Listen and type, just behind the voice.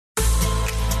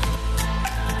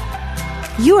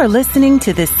You are listening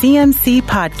to the CMC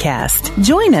Podcast.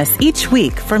 Join us each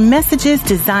week for messages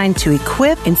designed to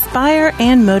equip, inspire,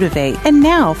 and motivate. And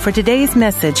now for today's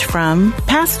message from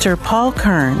Pastor Paul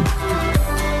Kern.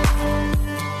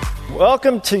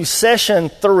 Welcome to session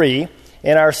 3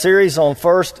 in our series on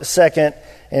 1st, 2nd,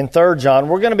 and 3rd John.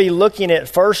 We're going to be looking at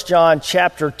 1 John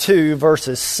chapter 2,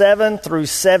 verses 7 through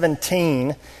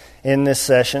 17 in this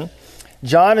session.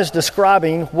 John is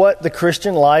describing what the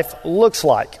Christian life looks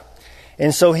like.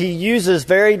 And so he uses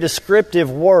very descriptive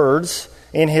words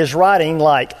in his writing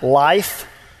like life,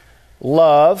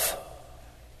 love,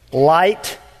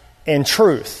 light, and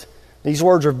truth. These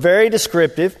words are very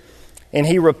descriptive, and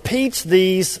he repeats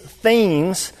these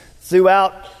themes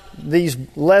throughout these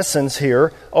lessons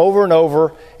here over and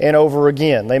over and over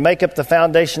again. They make up the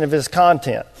foundation of his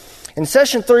content. In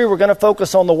session 3, we're going to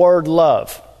focus on the word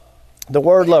love. The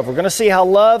word love. We're going to see how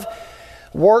love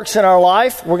works in our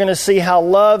life. We're going to see how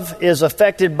love is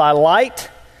affected by light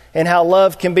and how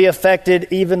love can be affected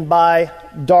even by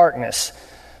darkness.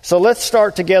 So let's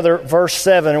start together verse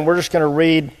 7, and we're just going to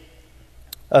read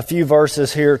a few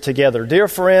verses here together. Dear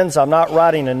friends, I'm not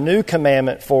writing a new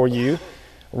commandment for you.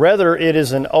 Rather, it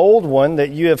is an old one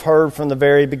that you have heard from the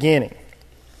very beginning.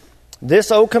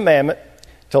 This old commandment,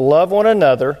 to love one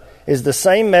another, is the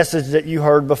same message that you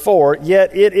heard before,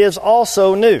 yet it is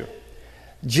also new.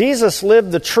 Jesus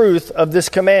lived the truth of this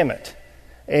commandment,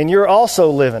 and you're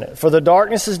also living it. For the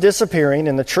darkness is disappearing,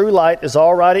 and the true light is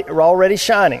already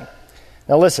shining.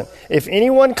 Now listen, if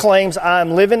anyone claims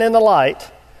I'm living in the light,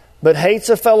 but hates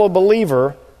a fellow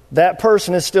believer, that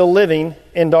person is still living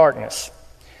in darkness.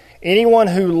 Anyone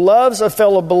who loves a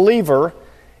fellow believer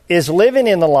is living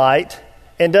in the light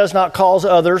and does not cause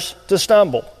others to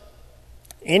stumble.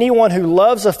 Anyone who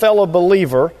loves a fellow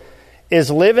believer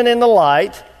is living in the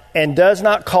light and does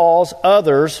not cause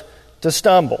others to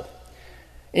stumble.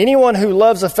 Anyone who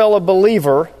loves a fellow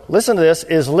believer, listen to this,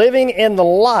 is living in the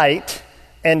light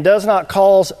and does not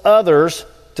cause others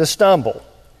to stumble.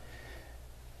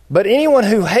 But anyone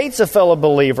who hates a fellow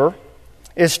believer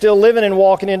is still living and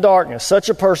walking in darkness. Such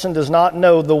a person does not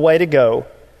know the way to go,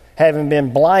 having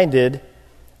been blinded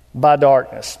by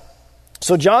darkness.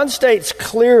 So John states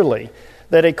clearly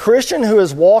that a Christian who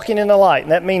is walking in the light,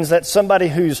 and that means that's somebody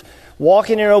who's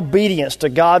walking in obedience to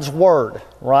God's word,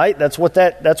 right? That's what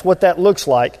that looks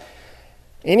like.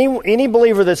 Any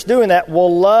believer that's doing that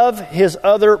will love his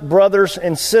other brothers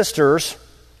and sisters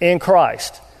in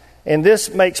Christ. And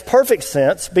this makes perfect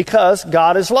sense because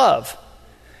God is love.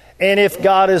 And if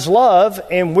God is love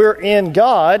and we're in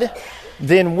God,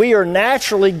 then we are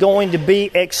naturally going to be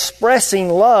expressing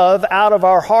love out of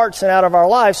our hearts and out of our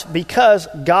lives because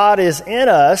God is in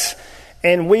us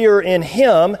and we are in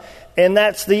Him, and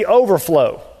that's the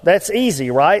overflow. That's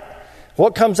easy, right?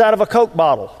 What comes out of a Coke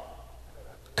bottle?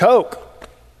 Coke.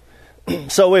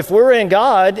 So if we're in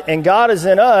God and God is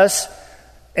in us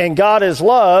and God is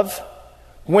love,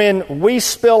 when we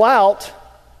spill out,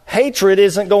 hatred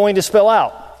isn't going to spill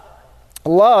out.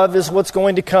 Love is what's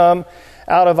going to come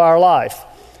out of our life.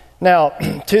 Now,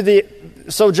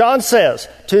 so John says,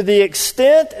 to the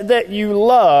extent that you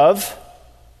love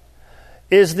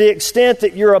is the extent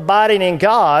that you're abiding in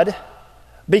God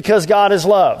because God is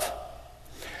love.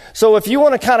 So if you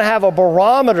want to kind of have a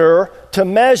barometer to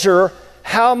measure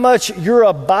how much you're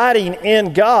abiding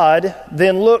in God,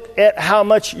 then look at how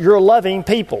much you're loving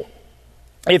people.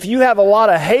 If you have a lot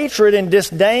of hatred and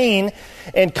disdain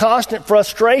and constant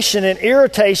frustration and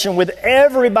irritation with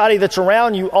everybody that's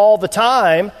around you all the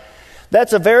time,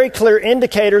 that's a very clear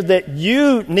indicator that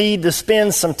you need to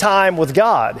spend some time with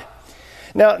God.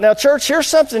 Now, church, here's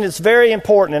something that's very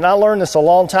important, and I learned this a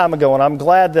long time ago, and I'm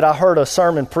glad that I heard a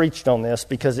sermon preached on this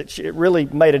because it really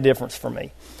made a difference for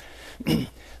me.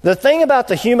 The thing about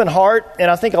the human heart, and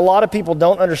I think a lot of people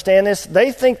don't understand this,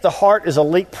 they think the heart is a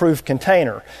leak-proof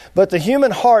container. But the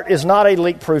human heart is not a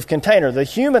leak-proof container. The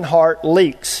human heart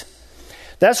leaks.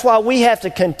 That's why we have to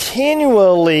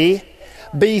continually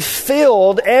be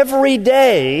filled every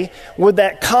day with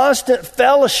that constant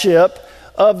fellowship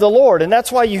of the Lord. And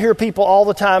that's why you hear people all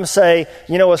the time say,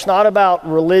 it's not about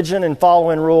religion and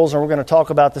following rules, and we're going to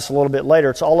talk about this a little bit later.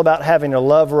 It's all about having a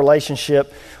love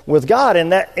relationship with God.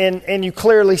 And you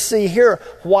clearly see here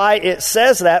why it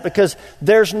says that, because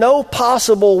there's no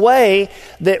possible way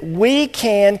that we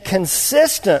can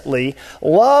consistently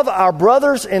love our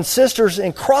brothers and sisters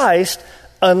in Christ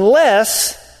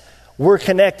unless we're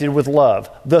connected with love,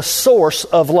 the source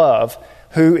of love,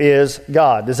 who is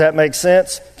God. Does that make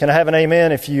sense? Can I have an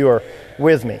amen if you are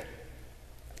with me?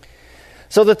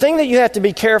 So the thing that you have to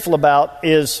be careful about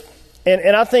is,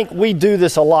 and I think we do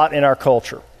this a lot in our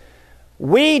culture,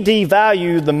 we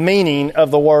devalue the meaning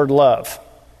of the word love.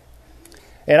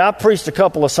 And I preached a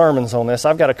couple of sermons on this.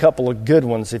 I've got a couple of good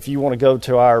ones. If you want to go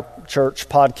to our church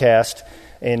podcast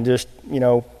and just,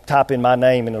 type in my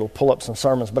name and it'll pull up some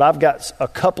sermons. But I've got a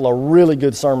couple of really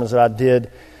good sermons that I did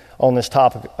on this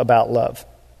topic about love.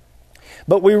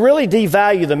 But we really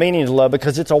devalue the meaning of love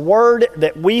because it's a word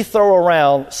that we throw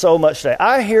around so much today.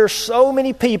 I hear so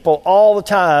many people all the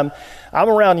time. I'm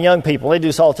around young people. They do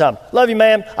this all the time. Love you,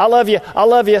 ma'am. I love you. I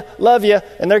love you. Love you.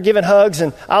 And they're giving hugs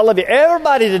and I love you.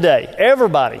 Everybody today.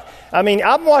 Everybody. I mean,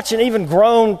 I'm watching even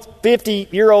grown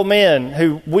 50-year-old men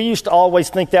who we used to always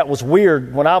think that was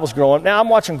weird when I was growing up. Now I'm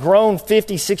watching grown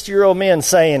 50, 60-year-old men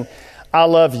saying, I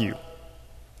love you.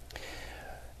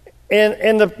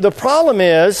 And the problem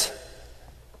is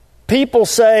people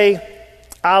say,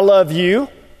 I love you,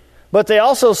 but they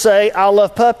also say, I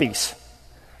love puppies,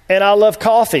 and I love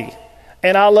coffee,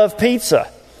 and I love pizza.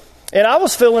 And I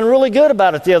was feeling really good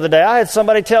about it the other day. I had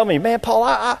somebody tell me, man, Paul,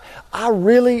 I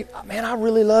really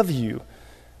love you.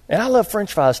 And I love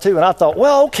French fries too. And I thought,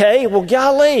 well, okay, well,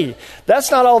 golly,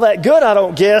 that's not all that good, I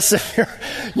don't guess, if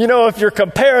you're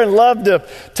comparing love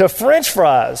to French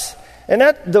fries. And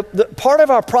that the part of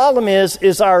our problem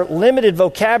is our limited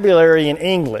vocabulary in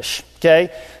English,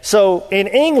 okay? So in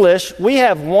English, we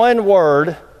have one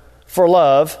word for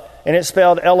love, and it's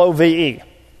spelled L-O-V-E.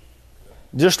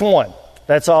 Just one.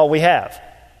 That's all we have.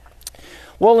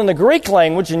 Well, in the Greek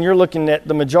language, and you're looking at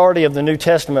the majority of the New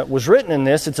Testament was written in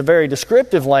this, it's a very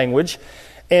descriptive language.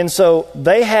 And so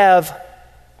they have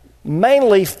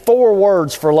mainly 4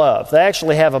 words for love. They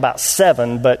actually have about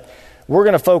 7, but we're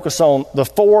going to focus on the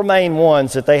 4 main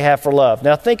ones that they have for love.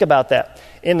 Now, think about that.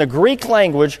 In the Greek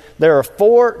language, there are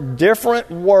 4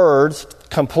 different words,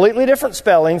 completely different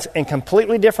spellings, and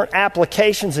completely different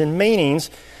applications and meanings,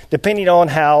 depending on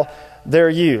how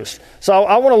they're used. So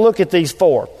I want to look at these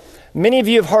 4. Many of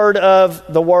you have heard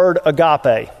of the word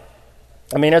agape.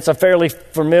 I mean, it's a fairly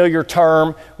familiar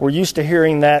term. We're used to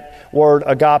hearing that word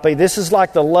agape. This is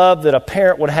like the love that a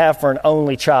parent would have for an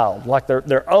only child, like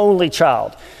their only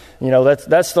child.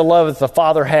 That's the love that the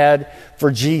Father had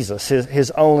for Jesus, his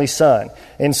only Son.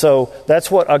 And so that's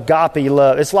what agape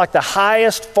love. It's like the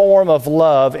highest form of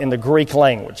love in the Greek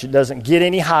language. It doesn't get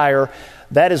any higher.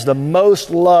 That is the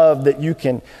most love that you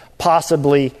can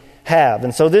possibly have.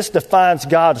 And so this defines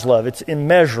God's love. It's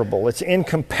immeasurable. It's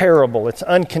incomparable. It's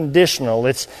unconditional.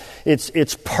 It's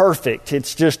perfect.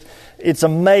 It's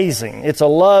amazing. It's a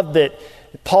love that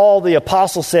Paul the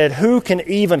Apostle said, who can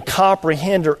even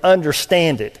comprehend or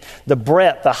understand it? The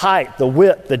breadth, the height, the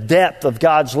width, the depth of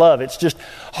God's love. It's just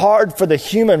hard for the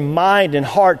human mind and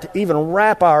heart to even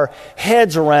wrap our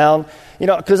heads around.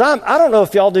 Because I don't know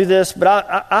if y'all do this, but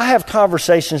I have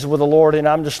conversations with the Lord and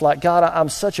I'm just like, God, I'm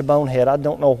such a bonehead. I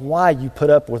don't know why you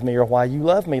put up with me or why you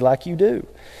love me like you do.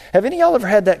 Have any of y'all ever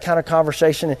had that kind of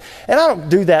conversation? And I don't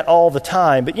do that all the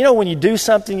time, but when you do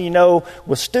something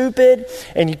was stupid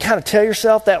and you kind of tell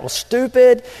yourself that was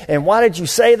stupid and why did you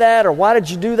say that or why did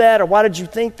you do that or why did you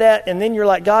think that? And then you're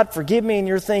like, God, forgive me. And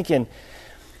you're thinking,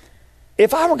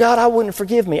 if I were God, I wouldn't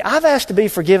forgive me. I've asked to be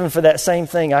forgiven for that same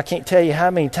thing. I can't tell you how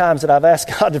many times that I've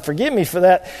asked God to forgive me for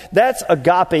that. That's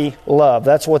agape love.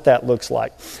 That's what that looks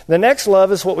like. The next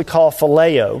love is what we call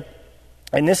phileo.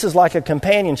 And this is like a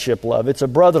companionship love. It's a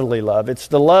brotherly love. It's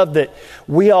the love that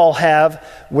we all have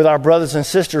with our brothers and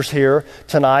sisters here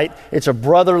tonight. It's a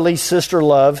brotherly sister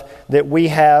love that we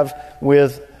have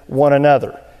with one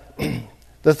another.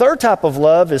 The third type of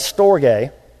love is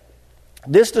storge.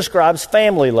 This describes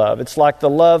family love. It's like the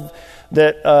love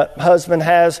that a husband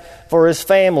has for his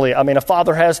family. I mean, a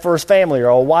father has for his family, or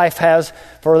a wife has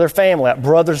for their family. That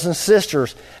brothers and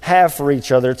sisters have for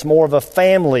each other. It's more of a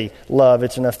family love.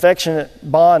 It's an affectionate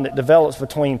bond that develops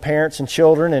between parents and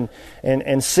children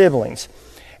and siblings.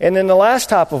 And then the last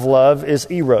type of love is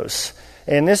eros.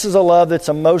 And this is a love that's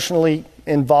emotionally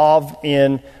involved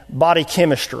in body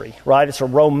chemistry, right? It's a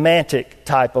romantic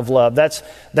type of love. That's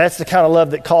the kind of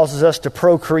love that causes us to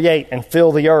procreate and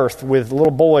fill the earth with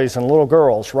little boys and little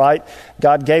girls, right?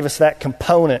 God gave us that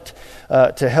component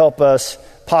to help us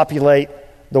populate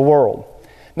the world.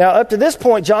 Now, up to this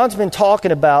point, John's been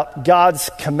talking about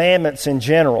God's commandments in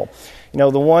general. The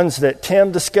ones that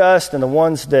Tim discussed and the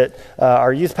ones that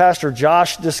our youth pastor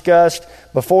Josh discussed.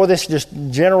 Before this, just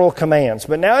general commands.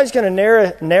 But now he's going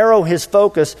to narrow his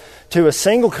focus to a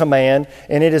single command,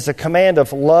 and it is a command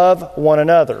of love one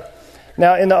another.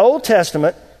 Now, in the Old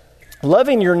Testament,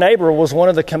 loving your neighbor was one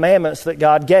of the commandments that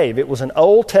God gave. It was an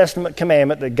Old Testament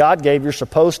commandment that God gave. You're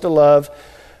supposed to love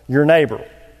your neighbor.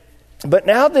 But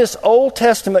now this Old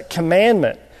Testament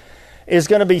commandment is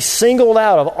going to be singled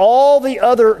out of all the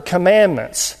other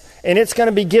commandments, and it's going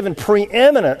to be given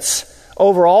preeminence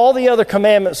over all the other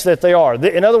commandments that they are.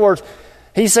 In other words,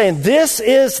 He's saying this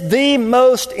is the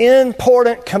most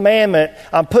important commandment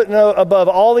I'm putting above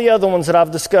all the other ones that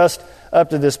I've discussed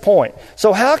up to this point.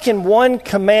 So how can one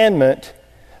commandment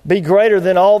be greater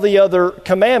than all the other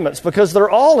commandments? Because they're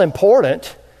all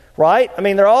important, right? I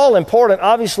mean, they're all important.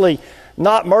 Obviously,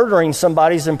 not murdering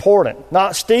somebody is important.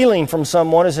 Not stealing from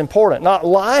someone is important. Not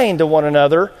lying to one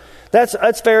another,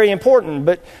 that's very important.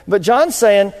 But John's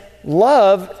saying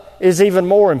love is even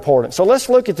more important. So let's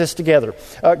look at this together.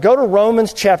 Go to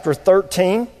Romans chapter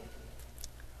 13.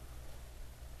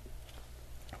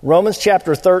 Romans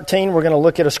chapter 13, we're going to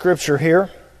look at a scripture here,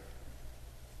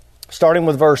 starting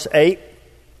with verse 8.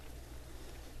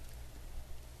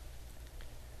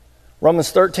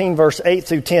 Romans 13, verse 8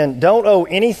 through 10. Don't owe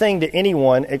anything to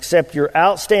anyone except your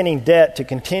outstanding debt to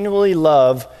continually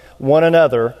love one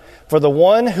another. For the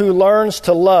one who learns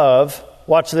to love,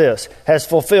 watch this, has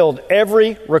fulfilled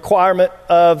every requirement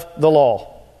of the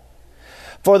law.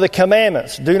 For the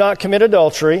commandments, do not commit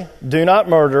adultery, do not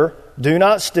murder, do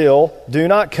not steal, do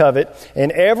not covet,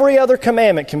 and every other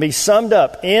commandment can be summed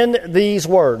up in these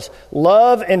words.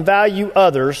 Love and value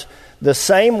others the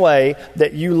same way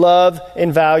that you love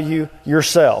and value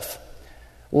yourself.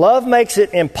 Love makes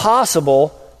it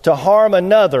impossible to harm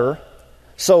another,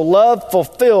 so love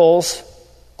fulfills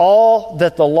all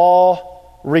that the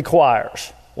law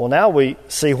requires. Well, now we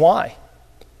see why.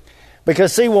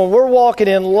 Because, see, when we're walking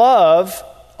in love,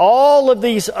 all of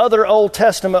these other Old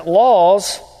Testament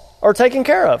laws are taken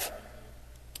care of.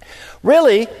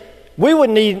 Really, we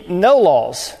would need no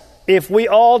laws if we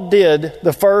all did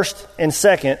the first and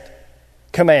second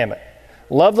commandment.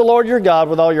 Love the Lord your God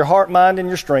with all your heart, mind, and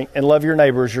your strength, and love your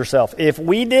neighbor as yourself. If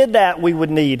we did that, we would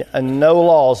need no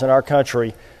laws in our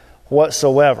country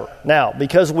whatsoever. Now,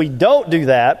 because we don't do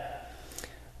that,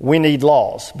 we need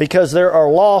laws. Because there are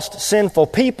lost, sinful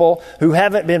people who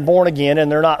haven't been born again,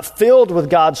 and they're not filled with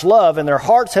God's love, and their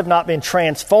hearts have not been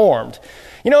transformed.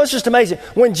 You know, it's just amazing.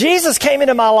 When Jesus came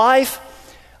into my life,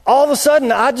 all of a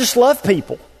sudden, I just love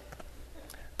people.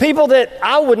 People that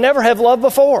I would never have loved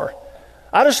before.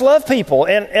 I just love people,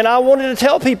 and I wanted to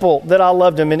tell people that I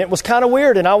loved them, and it was kind of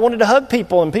weird, and I wanted to hug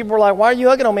people, and people were like, why are you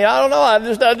hugging on me? I don't know,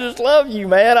 I just love you,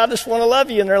 man. I just want to love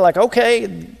you. And they're like,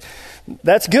 okay,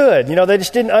 that's good. You know, they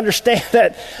just didn't understand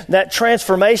that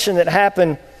transformation that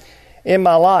happened in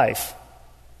my life.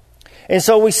 And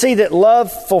so we see that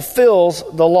love fulfills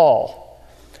the law.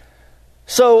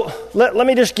 So let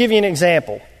me just give you an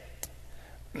example.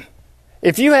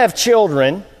 If you have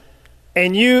children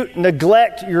and you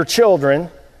neglect your children,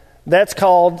 that's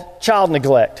called child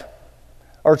neglect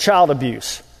or child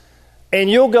abuse. And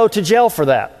you'll go to jail for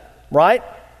that, right?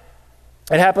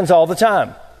 It happens all the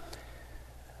time.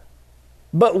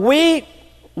 But we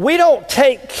don't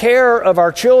take care of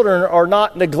our children or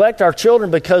not neglect our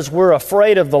children because we're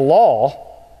afraid of the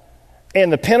law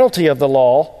and the penalty of the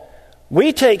law.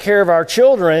 We take care of our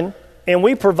children and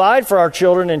we provide for our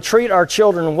children and treat our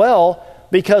children well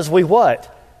because we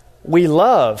what? We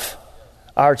love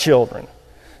our children.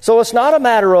 So it's not a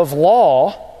matter of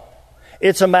law,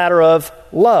 it's a matter of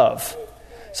love.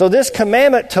 So this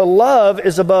commandment to love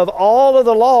is above all of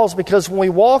the laws because when we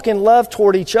walk in love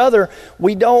toward each other,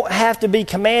 we don't have to be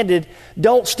commanded,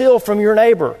 don't steal from your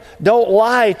neighbor, don't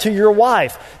lie to your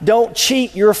wife, don't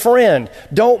cheat your friend,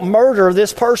 don't murder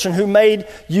this person who made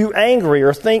you angry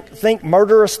or think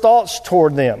murderous thoughts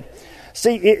toward them.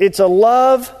 See, it's a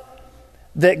love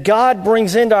that God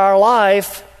brings into our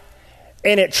life,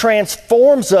 and it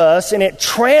transforms us, and it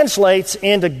translates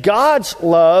into God's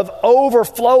love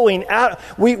overflowing out.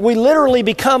 We literally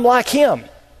become like Him.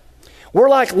 We're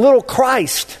like little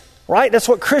Christ, right? That's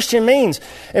what Christian means.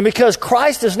 And because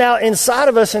Christ is now inside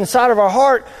of us, inside of our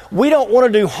heart, we don't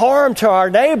want to do harm to our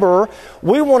neighbor.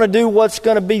 We want to do what's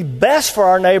going to be best for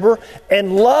our neighbor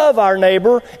and love our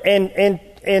neighbor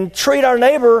and treat our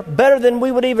neighbor better than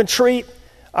we would even treat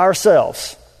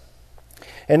ourselves.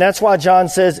 And that's why John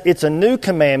says it's a new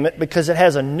commandment because it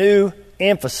has a new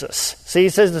emphasis. See, he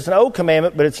says it's an old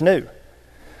commandment, but it's new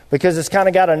because it's kind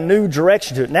of got a new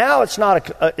direction to it. Now it's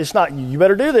not you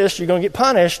better do this, you're going to get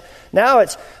punished. Now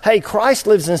it's, hey, Christ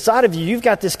lives inside of you. You've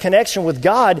got this connection with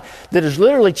God that has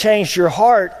literally changed your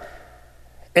heart.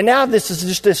 And now this is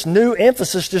just this new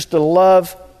emphasis just to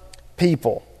love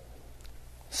people.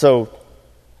 So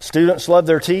students love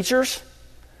their teachers,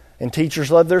 and teachers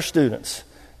love their students.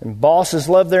 And bosses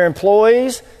love their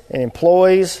employees, and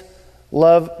employees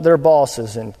love their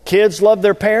bosses. And kids love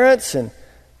their parents, and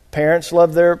parents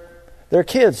love their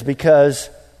kids because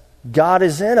God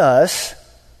is in us,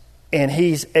 and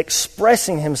He's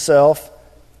expressing Himself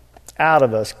out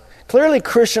of us. Clearly,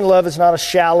 Christian love is not a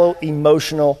shallow,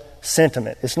 emotional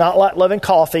sentiment. It's not like loving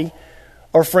coffee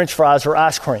or French fries or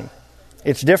ice cream.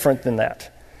 It's different than that.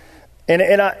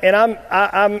 And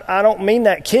I don't mean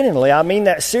that kiddingly. I mean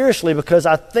that seriously, because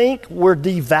I think we're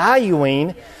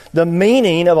devaluing the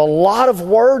meaning of a lot of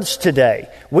words today.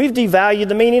 We've devalued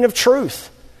the meaning of truth.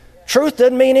 Truth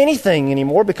doesn't mean anything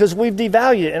anymore because we've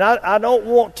devalued it. And I don't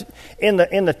want to,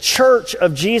 in the church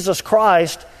of Jesus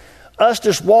Christ, us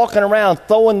just walking around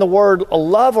throwing the word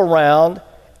love around,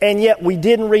 and yet we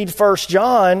didn't read 1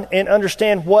 John and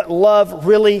understand what love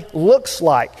really looks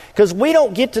like. Because we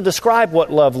don't get to describe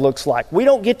what love looks like. We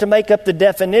don't get to make up the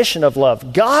definition of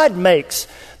love. God makes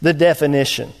the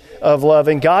definition of love,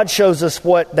 and God shows us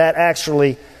what that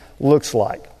actually looks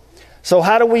like. So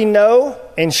how do we know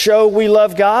and show we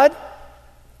love God?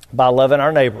 By loving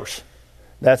our neighbors.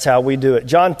 That's how we do it.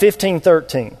 John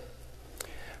 15:13.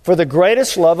 For the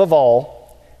greatest love of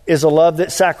all is a love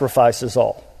that sacrifices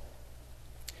all.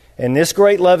 And this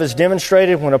great love is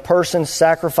demonstrated when a person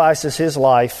sacrifices his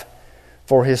life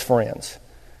for his friends.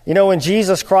 You know, in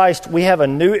Jesus Christ, we have a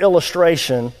new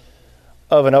illustration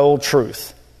of an old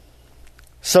truth.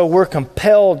 So we're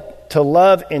compelled to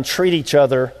love and treat each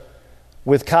other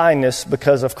with kindness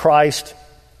because of Christ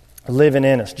living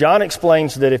in us. John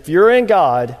explains that if you're in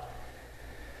God,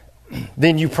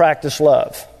 then you practice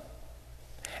love.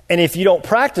 And if you don't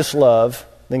practice love,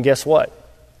 then guess what?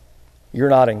 You're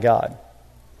not in God.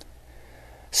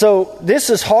 So this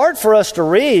is hard for us to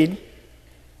read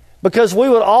because we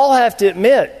would all have to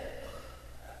admit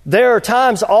there are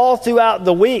times all throughout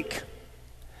the week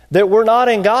that we're not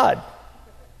in God.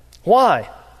 Why?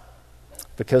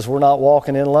 Because we're not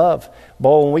walking in love.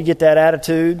 Boy, when we get that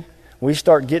attitude, we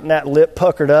start getting that lip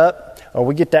puckered up, or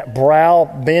we get that brow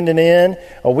bending in,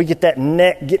 or we get that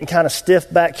neck getting kind of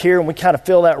stiff back here, and we kind of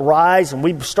feel that rise, and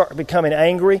we start becoming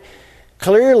angry.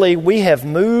 Clearly, we have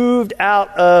moved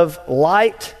out of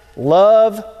light,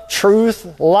 love,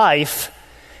 truth, life,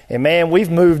 and man, we've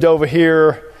moved over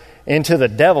here into the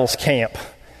devil's camp,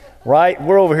 right?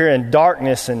 We're over here in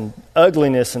darkness and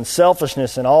ugliness and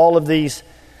selfishness and all of these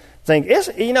things.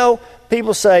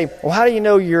 People say, well, how do you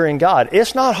know you're in God?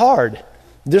 It's not hard.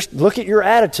 Just look at your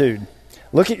attitude.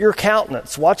 Look at your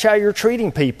countenance. Watch how you're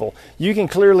treating people. You can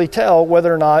clearly tell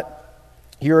whether or not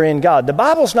you're in God. The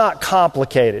Bible's not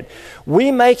complicated.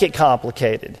 We make it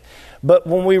complicated. But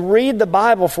when we read the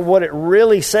Bible for what it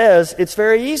really says, it's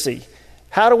very easy.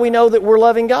 How do we know that we're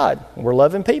loving God? We're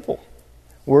loving people.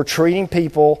 We're treating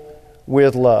people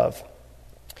with love.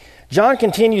 John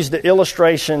continues the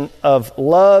illustration of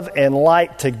love and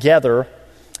light together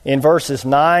in verses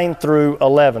 9 through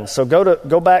 11. So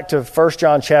go back to 1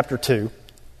 John chapter 2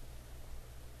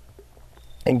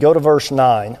 and go to verse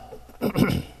 9.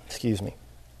 Excuse me.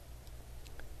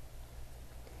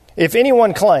 If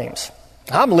anyone claims,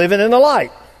 I'm living in the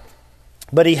light,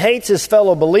 but he hates his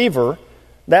fellow believer,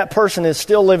 that person is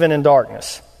still living in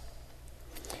darkness.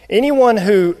 Anyone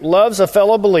who loves a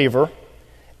fellow believer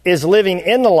is living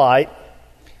in the light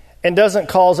and doesn't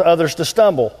cause others to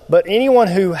stumble. But anyone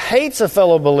who hates a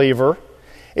fellow believer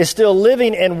is still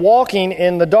living and walking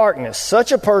in the darkness.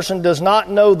 Such a person does not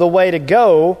know the way to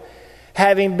go,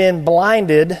 having been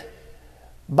blinded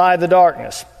by the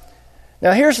darkness.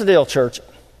 Now here's the deal, church.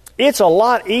 It's a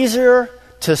lot easier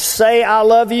to say I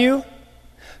love you,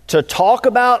 to talk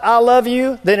about I love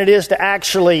you, than it is to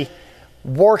actually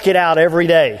work it out every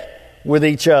day with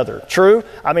each other. True?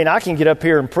 I mean, I can get up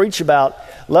here and preach about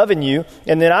loving you,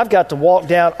 and then I've got to walk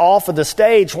down off of the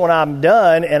stage when I'm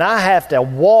done, and I have to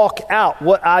walk out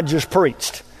what I just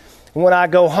preached. When I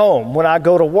go home, when I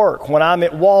go to work, when I'm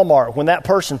at Walmart, when that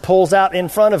person pulls out in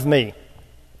front of me,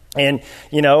 and,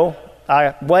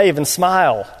 I wave and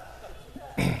smile.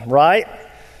 Right?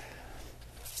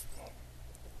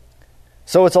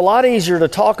 So it's a lot easier to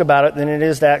talk about it than it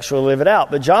is to actually live it out.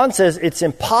 But John says it's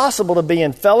impossible to be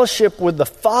in fellowship with the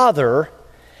Father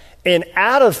and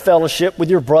out of fellowship with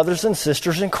your brothers and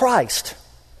sisters in Christ.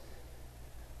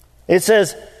 It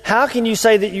says, how can you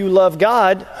say that you love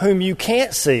God whom you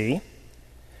can't see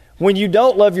when you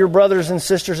don't love your brothers and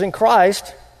sisters in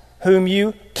Christ whom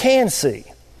you can see?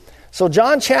 So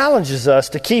John challenges us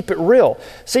to keep it real.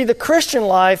 See, the Christian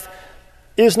life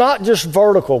is not just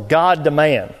vertical, God to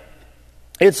man.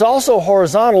 It's also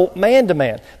horizontal, man to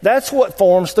man. That's what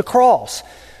forms the cross.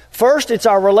 First, it's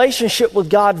our relationship with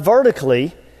God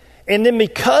vertically, And then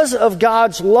because of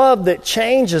God's love that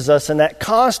changes us and that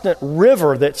constant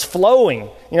river that's flowing,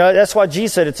 that's why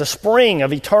Jesus said it's a spring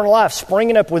of eternal life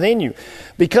springing up within you.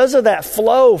 Because of that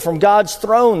flow from God's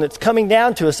throne that's coming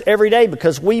down to us every day,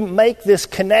 because we make this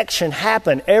connection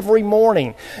happen every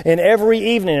morning and every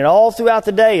evening and all throughout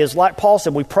the day, as like Paul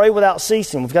said, we pray without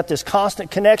ceasing. We've got this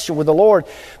constant connection with the Lord.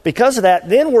 Because of that,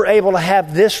 then we're able to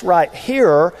have this right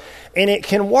here. And it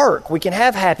can work. We can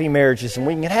have happy marriages, and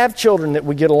we can have children that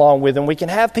we get along with, and we can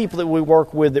have people that we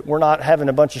work with that we're not having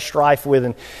a bunch of strife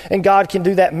with, and God can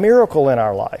do that miracle in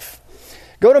our life.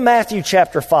 Go to Matthew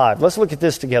chapter 5. Let's look at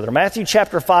this together. Matthew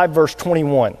chapter 5, verse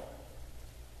 21.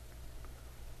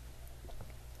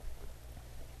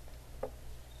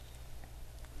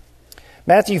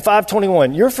 Matthew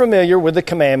 5:21, you're familiar with the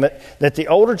commandment that the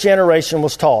older generation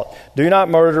was taught. Do not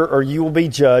murder or you will be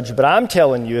judged. But I'm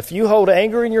telling you, if you hold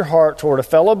anger in your heart toward a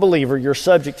fellow believer, you're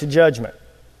subject to judgment.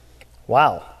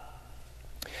 Wow.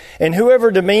 And whoever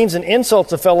demeans and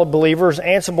insults a fellow believer is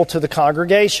answerable to the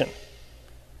congregation.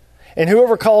 And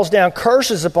whoever calls down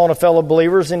curses upon a fellow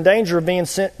believer is in danger of being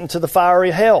sent into the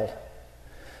fiery hell.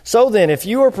 So then, if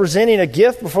you are presenting a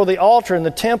gift before the altar in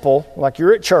the temple, like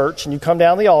you're at church, and you come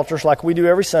down the altars like we do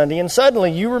every Sunday, and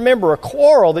suddenly you remember a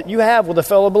quarrel that you have with a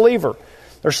fellow believer,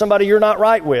 there's somebody you're not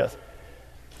right with,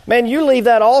 man, you leave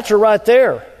that altar right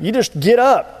there. You just get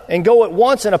up and go at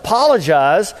once and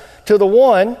apologize to the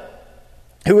one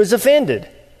who is offended.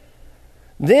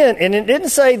 Then, and it didn't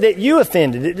say that you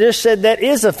offended, it just said that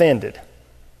is offended,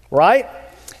 right?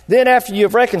 Then after you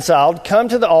have reconciled, come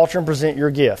to the altar and present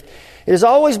your gift. It is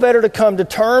always better to come to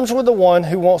terms with the one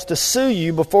who wants to sue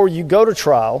you before you go to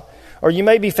trial, or you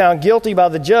may be found guilty by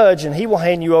the judge and he will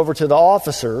hand you over to the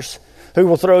officers who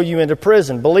will throw you into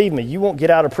prison. Believe me, you won't get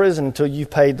out of prison until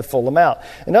you've paid the full amount.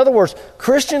 In other words,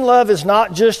 Christian love is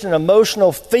not just an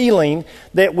emotional feeling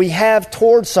that we have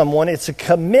towards someone. It's a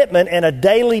commitment and a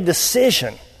daily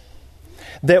decision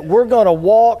that we're going to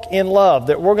walk in love,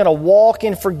 that we're going to walk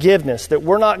in forgiveness, that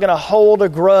we're not going to hold a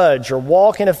grudge or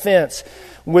walk in offense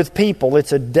with people.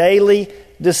 It's a daily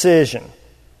decision.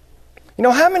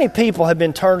 How many people have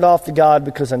been turned off to God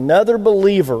because another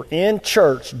believer in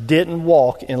church didn't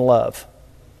walk in love?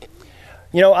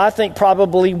 I think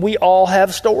probably we all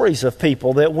have stories of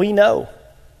people that we know.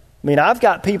 I've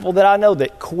got people that I know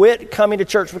that quit coming to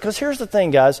church because here's the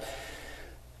thing, guys.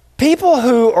 People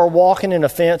who are walking in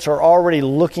offense are already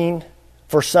looking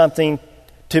for something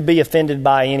to be offended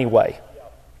by anyway.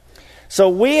 So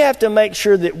we have to make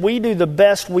sure that we do the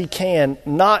best we can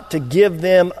not to give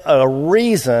them a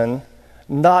reason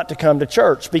not to come to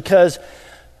church, because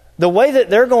the way that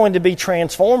they're going to be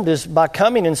transformed is by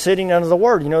coming and sitting under the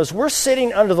Word. As we're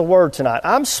sitting under the Word tonight,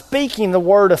 I'm speaking the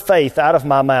word of faith out of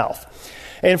my mouth.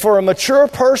 And for a mature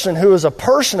person who is a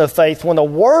person of faith, when the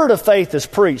word of faith is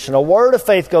preached and a word of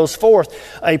faith goes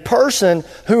forth, a person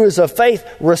who is of faith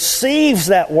receives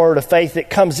that word of faith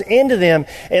that comes into them,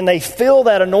 and they feel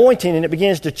that anointing, and it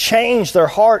begins to change their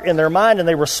heart and their mind, and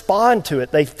they respond to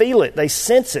it. They feel it. They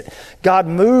sense it. God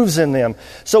moves in them.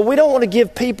 So we don't want to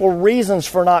give people reasons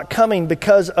for not coming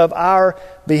because of our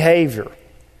behavior.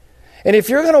 And if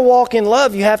you're going to walk in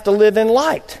love, you have to live in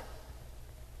light.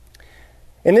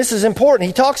 And this is important.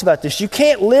 He talks about this. You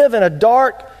can't live in a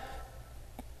dark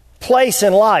place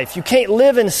in life. You can't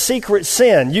live in secret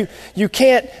sin. You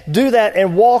can't do that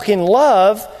and walk in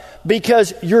love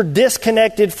because you're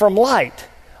disconnected from light.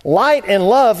 Light and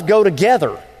love go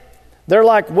together. They're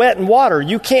like wet and water.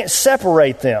 You can't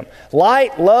separate them.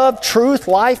 Light, love, truth,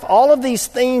 life, all of these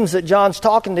themes that John's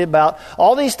talking about,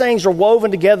 all these things are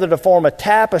woven together to form a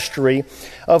tapestry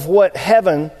of what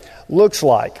heaven looks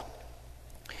like.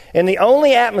 And the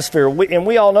only atmosphere, and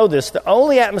we all know this, the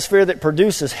only atmosphere that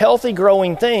produces healthy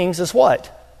growing things is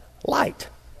what? Light.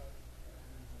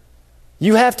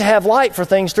 You have to have light for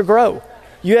things to grow.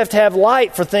 You have to have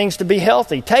light for things to be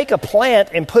healthy. Take a plant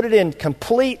and put it in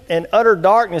complete and utter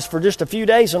darkness for just a few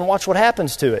days and watch what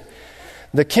happens to it.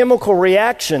 The chemical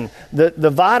reaction,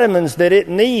 the vitamins that it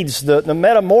needs, the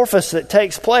metamorphosis that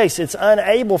takes place, it's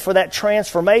unable for that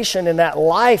transformation and that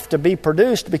life to be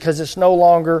produced because it's no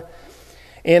longer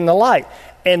in the light.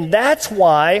 And that's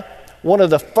why one of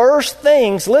the first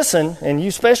things, listen, and you,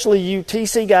 especially you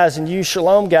TC guys and you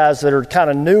Shalom guys that are kind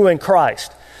of new in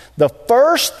Christ, the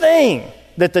first thing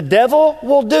that the devil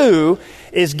will do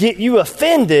is get you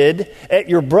offended at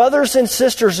your brothers and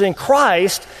sisters in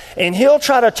Christ, and he'll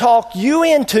try to talk you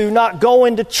into not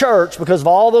going to church because of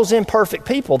all those imperfect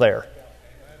people there.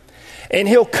 And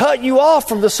he'll cut you off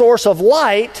from the source of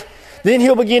light. Then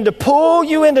he'll begin to pull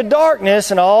you into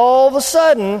darkness, and all of a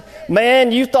sudden,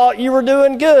 man, you thought you were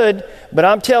doing good, but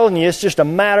I'm telling you, it's just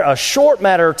a short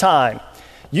matter of time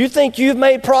You think you've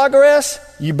made progress?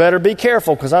 You better be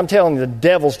careful, because I'm telling you, the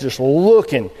devil's just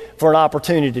looking for an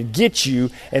opportunity to get you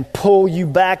and pull you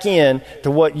back in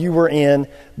to what you were in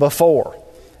before.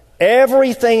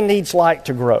 Everything needs light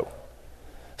to grow.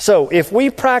 So if we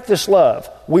practice love,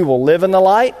 we will live in the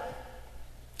light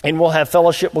and we'll have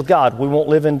fellowship with God. We won't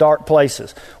live in dark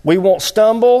places. We won't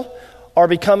stumble or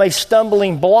become a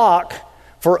stumbling block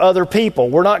for other people.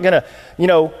 We're not going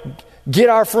to, get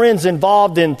our friends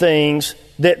involved in things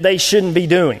that they shouldn't be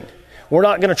doing. We're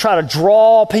not going to try to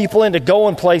draw people into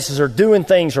going places or doing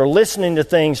things or listening to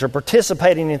things or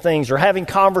participating in things or having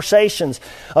conversations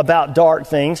about dark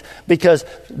things, because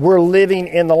we're living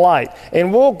in the light.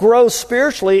 And we'll grow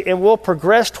spiritually and we'll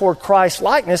progress toward Christ's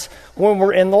likeness when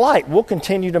we're in the light. We'll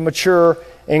continue to mature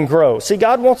and grow. See,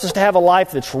 God wants us to have a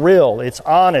life that's real, it's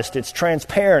honest, it's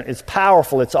transparent, it's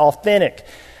powerful, it's authentic.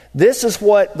 This is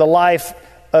what the life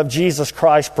of Jesus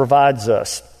Christ provides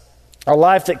us. A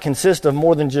life that consists of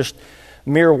more than just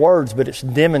mere words, but it's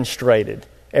demonstrated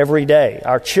every day.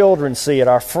 Our children see it,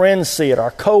 our friends see it,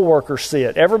 our co-workers see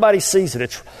it. Everybody sees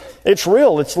it. It's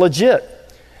real, it's legit.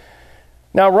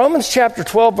 Now, Romans chapter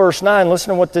 12, verse 9, listen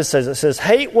to what this says. It says,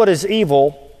 hate what is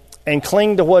evil and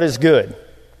cling to what is good.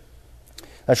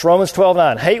 That's Romans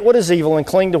 12:9. Hate what is evil and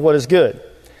cling to what is good.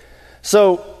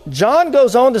 So John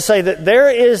goes on to say that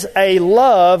there is a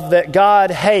love that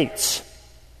God hates.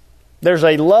 There's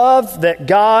a love that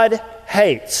God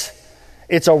hates.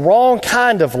 It's a wrong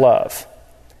kind of love.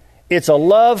 It's a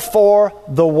love for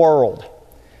the world.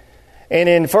 And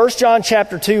in 1 John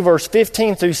chapter 2, verse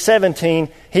 15 through 17,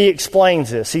 he explains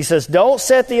this. He says, don't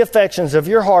set the affections of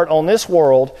your heart on this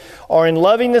world or in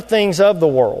loving the things of the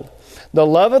world. The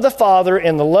love of the Father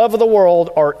and the love of the world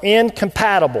are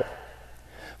incompatible.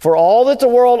 For all that the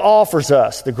world offers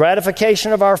us, the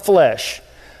gratification of our flesh,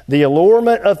 the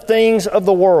allurement of things of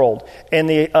the world, and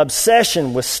the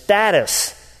obsession with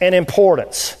status and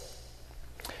importance,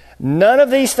 none of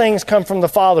these things come from the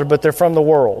Father, but they're from the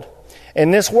world.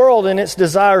 And this world and its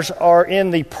desires are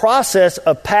in the process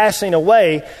of passing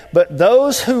away, but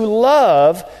those who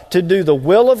love to do the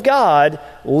will of God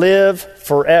live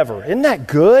forever. Isn't that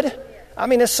good? I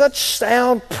mean, it's such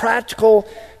sound, practical,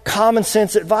 common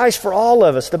sense advice for all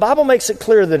of us. The Bible makes it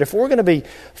clear that if we're going to be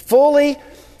fully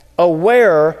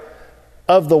aware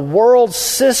of the world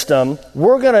system,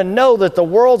 we're going to know that the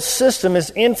world system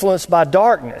is influenced by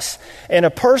darkness. And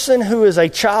a person who is a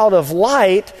child of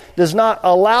light does not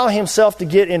allow himself to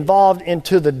get involved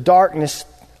into the darkness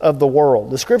of the world.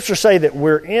 The scriptures say that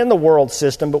we're in the world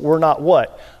system, but we're not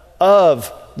what?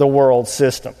 Of the world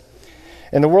system.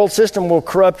 And the world system will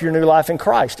corrupt your new life in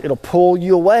Christ. It'll pull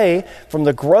you away from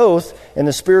the growth and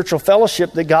the spiritual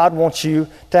fellowship that God wants you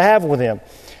to have with Him.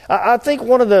 I think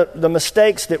one of the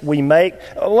mistakes that we make,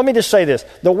 let me just say this.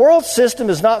 The world system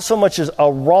is not so much as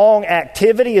a wrong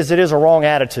activity as it is a wrong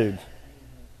attitude.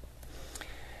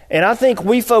 And I think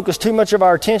we focus too much of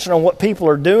our attention on what people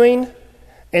are doing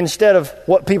instead of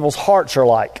what people's hearts are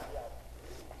like.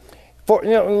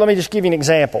 Let me just give you an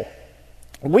example.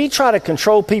 We try to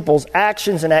control people's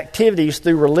actions and activities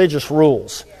through religious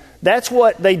rules. That's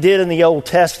what they did in the Old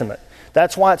Testament.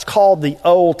 That's why it's called the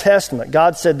Old Testament.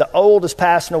 God said the old is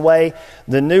passing away,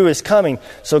 the new is coming.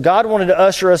 So God wanted to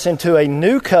usher us into a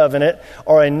new covenant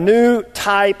or a new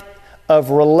type of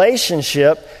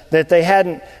relationship that they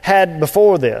hadn't had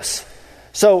before this.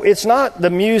 So it's not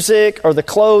the music or the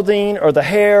clothing or the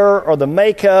hair or the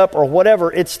makeup or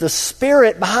whatever. It's the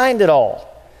spirit behind it all.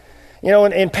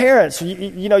 And parents,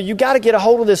 you got to get a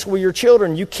hold of this with your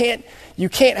children. You can't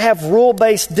have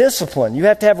rule-based discipline. You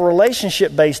have to have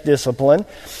relationship-based discipline.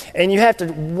 And you have to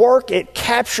work at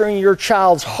capturing your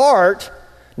child's heart,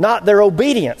 not their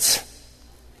obedience.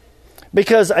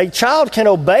 Because a child can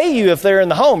obey you if they're in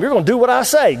the home. You're going to do what I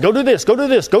say. Go do this, go do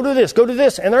this, go do this, go do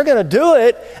this. And they're going to do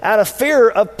it out of fear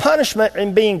of punishment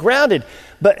and being grounded.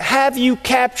 But have you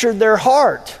captured their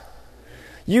heart?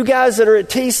 You guys that are at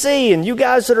TC and you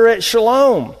guys that are at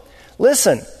Shalom,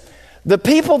 listen, the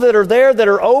people that are there that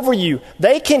are over you,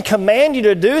 they can command you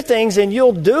to do things and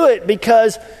you'll do it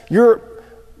because you're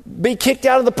be kicked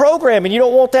out of the program and you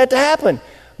don't want that to happen.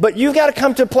 But you've got to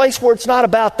come to a place where it's not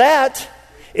about that.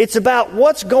 It's about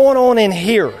what's going on in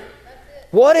here.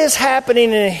 What is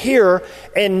happening in here?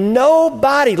 And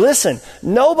nobody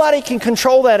can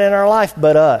control that in our life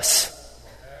but us.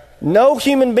 No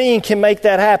human being can make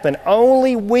that happen.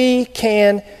 Only we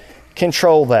can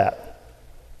control that.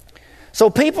 So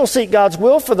people seek God's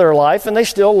will for their life and they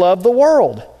still love the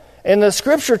world. And the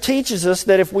scripture teaches us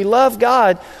that if we love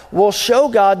God, we'll show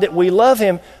God that we love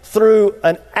Him through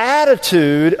an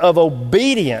attitude of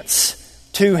obedience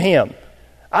to Him.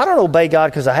 I don't obey God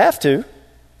because I have to.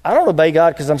 I don't obey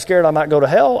God because I'm scared I might go to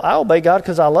hell. I obey God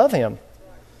because I love Him.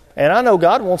 And I know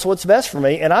God wants what's best for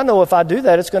me. And I know if I do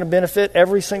that, it's going to benefit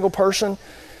every single person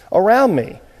around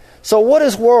me. So what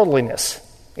is worldliness?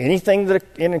 Anything that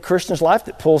in a Christian's life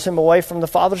that pulls him away from the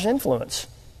Father's influence.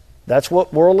 That's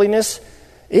what worldliness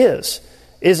is.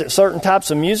 Is it certain types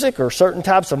of music or certain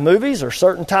types of movies or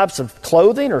certain types of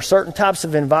clothing or certain types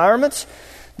of environments?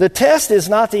 The test is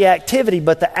not the activity,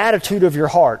 but the attitude of your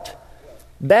heart.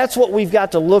 That's what we've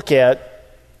got to look at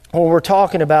when we're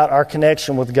talking about our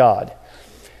connection with God.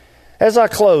 As I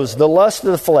close, the lust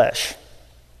of the flesh,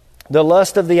 the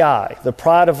lust of the eye, the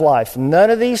pride of life, none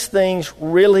of these things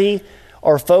really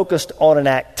are focused on an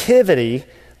activity.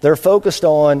 They're focused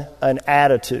on an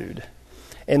attitude.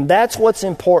 And that's what's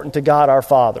important to God our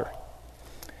Father.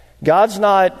 God's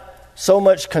not so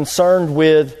much concerned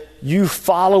with you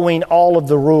following all of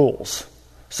the rules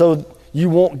so you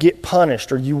won't get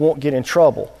punished or you won't get in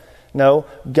trouble. No,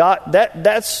 God,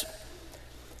 that's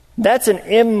an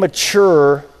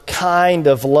immature kind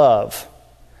of love.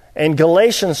 And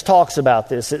Galatians talks about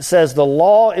this. It says the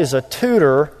law is a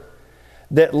tutor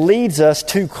that leads us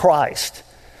to Christ.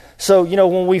 So,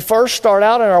 when we first start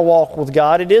out in our walk with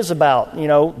God, it is about,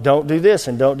 don't do this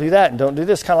and don't do that and don't do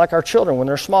this. Kind of like our children when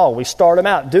they're small. We start them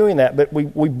out doing that, but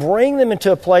we bring them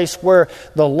into a place where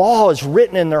the law is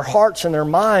written in their hearts and their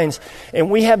minds,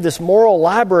 and we have this moral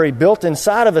library built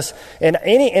inside of us. And at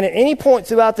any point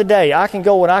throughout the day, I can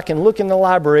go and I can look in the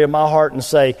library of my heart and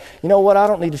say, you know what, I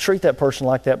don't need to treat that person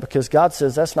like that because God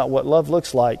says that's not what love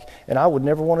looks like, and I would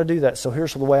never want to do that, so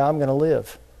here's the way I'm going to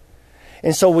live.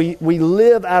 And so we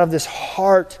live out of this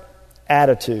heart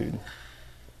attitude.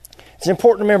 It's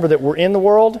important to remember that we're in the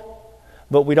world,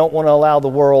 but we don't want to allow the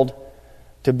world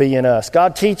to be in us.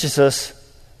 God teaches us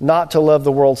not to love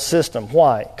the world system.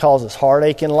 Why? It causes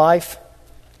heartache in life.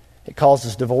 It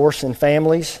causes divorce in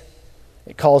families.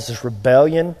 It causes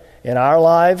rebellion in our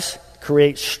lives. It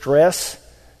creates stress,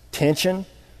 tension,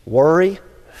 worry,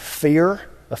 fear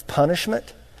of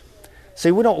punishment.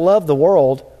 See, we don't love the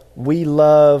world. We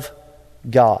love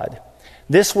God.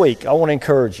 This week, I want to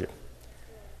encourage you.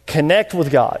 Connect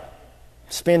with God.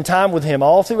 Spend time with Him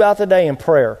all throughout the day in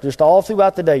prayer. Just all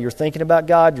throughout the day, you're thinking about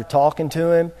God. You're talking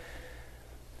to Him.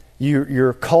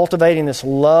 You're cultivating this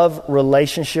love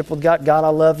relationship with God. God, I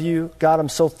love you. God, I'm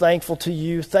so thankful to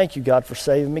you. Thank you, God, for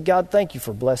saving me. God, thank you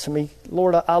for blessing me.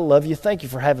 Lord, I love you. Thank you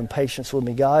for having patience with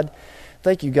me, God.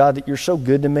 Thank you, God, that you're so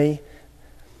good to me.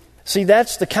 See,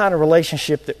 that's the kind of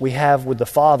relationship that we have with the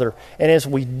Father. And as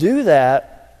we do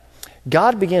that,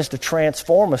 God begins to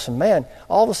transform us. And man,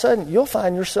 all of a sudden, you'll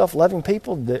find yourself loving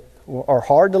people that are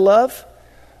hard to love.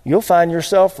 You'll find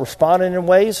yourself responding in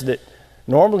ways that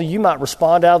normally you might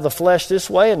respond out of the flesh this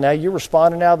way, and now you're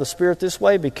responding out of the Spirit this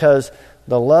way because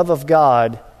the love of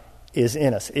God is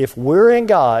in us. If we're in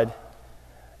God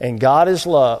and God is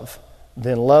love,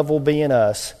 then love will be in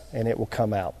us and it will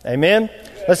come out. Amen?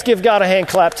 Let's give God a hand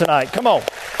clap tonight. Come on.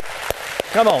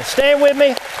 Come on. Stand with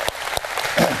me.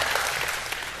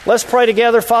 Let's pray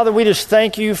together. Father, we just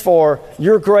thank you for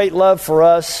your great love for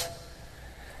us.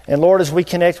 And Lord, as we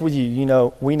connect with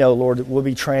you, we know, Lord, that we'll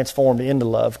be transformed into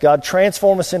love. God,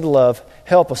 transform us into love.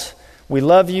 Help us. We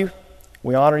love you.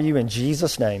 We honor you in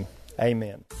Jesus' name.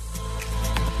 Amen.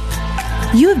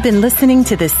 You have been listening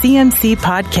to the CMC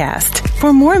Podcast.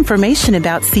 For more information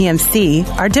about CMC,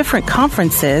 our different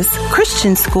conferences,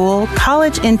 Christian school,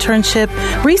 college internship,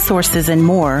 resources, and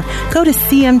more, go to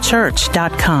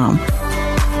cmchurch.com.